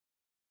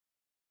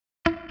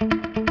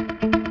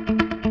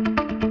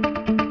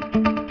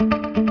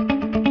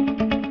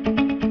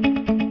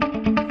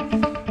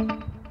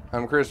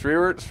Chris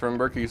Rewerts from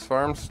Birkey's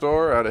Farm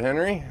Store out of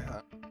Henry.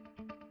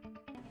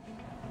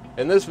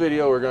 In this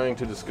video we're going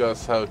to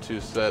discuss how to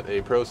set a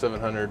Pro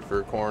 700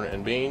 for corn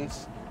and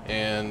beans,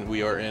 and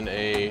we are in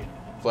a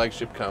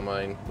flagship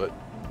combine, but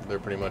they're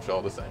pretty much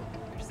all the same.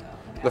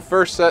 The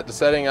first set to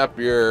setting up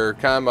your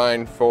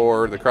combine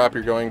for the crop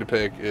you're going to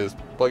pick is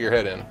plug your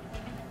head in.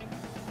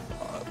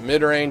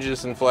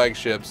 Mid-ranges and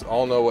flagships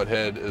all know what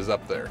head is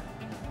up there.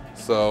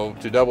 So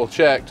to double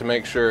check to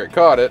make sure it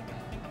caught it,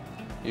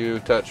 you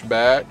touch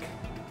back,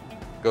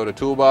 go to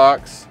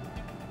toolbox,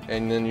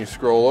 and then you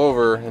scroll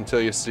over until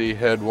you see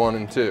head 1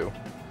 and 2.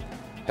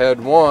 Head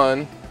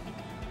 1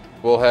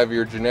 will have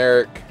your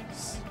generic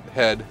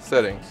head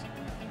settings.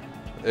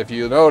 If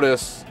you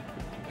notice,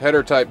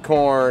 header type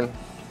corn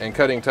and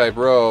cutting type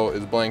row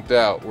is blanked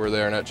out where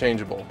they are not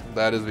changeable.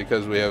 That is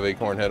because we have a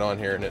corn head on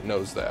here and it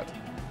knows that.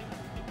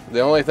 The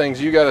only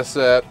things you got to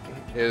set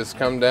is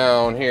come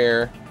down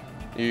here,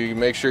 you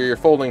make sure your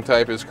folding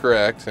type is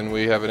correct, and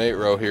we have an 8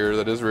 row here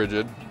that is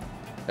rigid,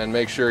 and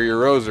make sure your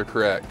rows are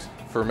correct.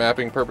 For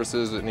mapping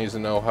purposes, it needs to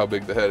know how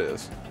big the head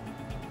is.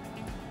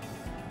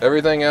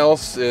 Everything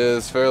else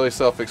is fairly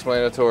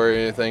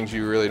self-explanatory, things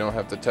you really don't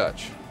have to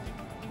touch.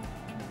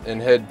 In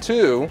head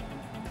 2,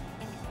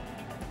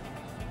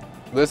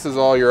 this is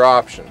all your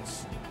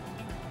options.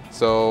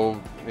 So,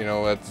 you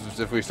know,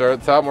 if we start at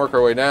the top and work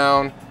our way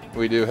down,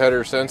 we do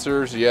header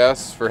sensors,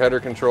 yes, for header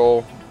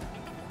control.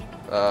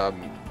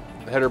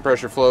 Header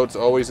pressure floats,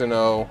 always a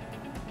no.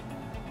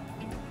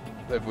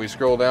 If we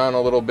scroll down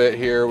a little bit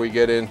here, we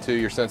get into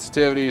your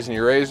sensitivities and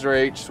your raise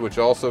rates, which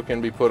also can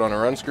be put on a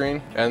run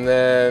screen. And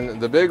then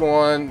the big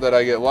one that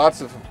I get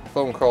lots of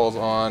phone calls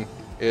on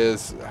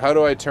is how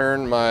do I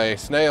turn my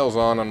snails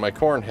on my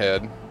corn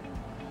head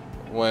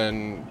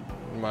when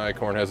my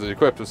corn head is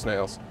equipped with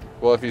snails?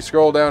 Well, if you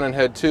scroll down in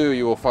head 2,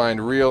 you will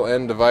find reel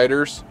end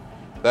dividers.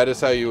 That is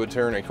how you would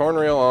turn a corn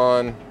reel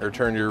on or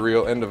turn your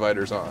reel end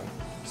dividers on.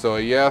 So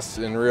a yes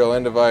in reel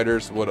end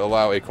dividers would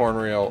allow a corn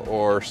reel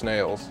or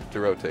snails to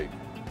rotate.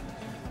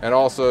 And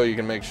also you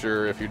can make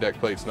sure if your deck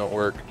plates don't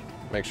work,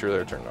 make sure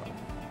they're turned on.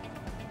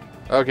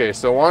 Okay,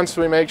 so once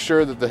we make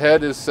sure that the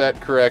head is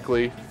set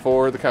correctly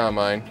for the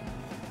combine,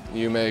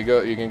 you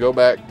can go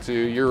back to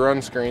your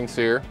run screens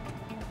here.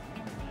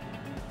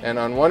 And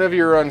on one of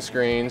your run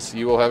screens,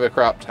 you will have a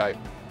crop type.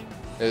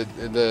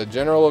 The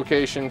general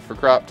location for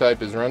crop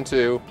type is run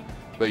 2,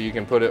 but you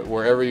can put it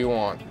wherever you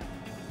want.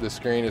 The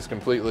screen is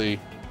completely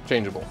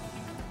changeable.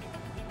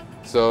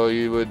 So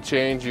you would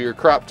change your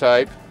crop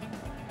type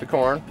to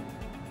corn,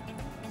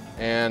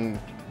 and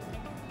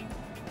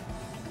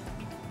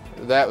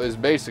that was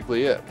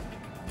basically it.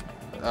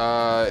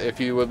 If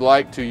you would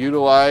like to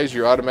utilize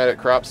your automatic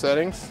crop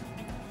settings,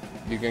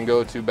 you can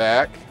go to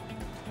back,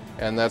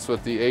 and that's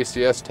what the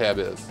ACS tab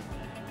is.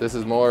 This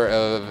is more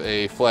of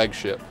a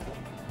flagship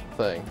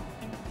thing.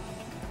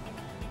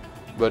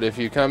 But if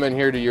you come in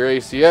here to your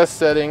ACS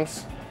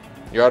settings,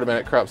 your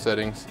automatic crop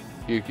settings,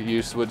 you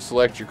would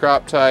select your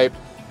crop type,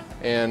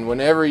 and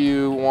whenever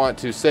you want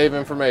to save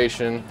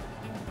information,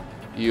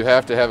 you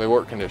have to have a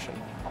work condition.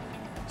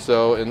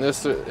 So in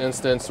this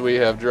instance, we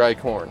have dry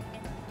corn.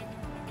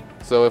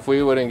 So if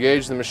we would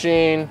engage the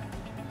machine,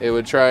 it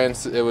would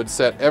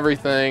set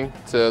everything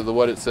to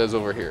what it says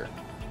over here.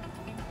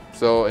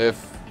 So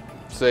if,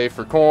 say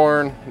for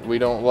corn, we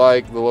don't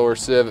like the lower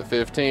sieve at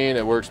 15,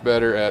 it works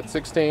better at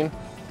 16,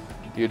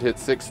 you'd hit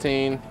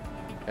 16,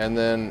 and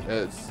then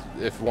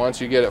if once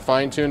you get it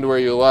fine-tuned to where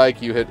you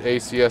like, you hit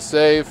ACS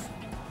save,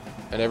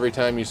 and every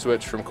time you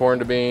switch from corn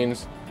to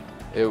beans,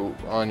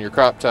 on your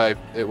crop type,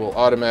 it will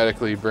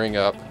automatically bring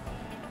up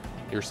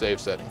your save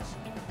settings.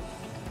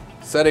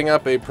 Setting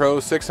up a Pro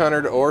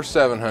 600 or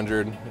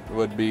 700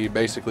 would be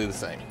basically the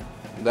same.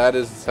 That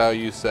is how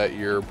you set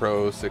your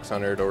Pro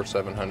 600 or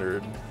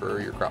 700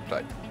 for your crop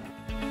type.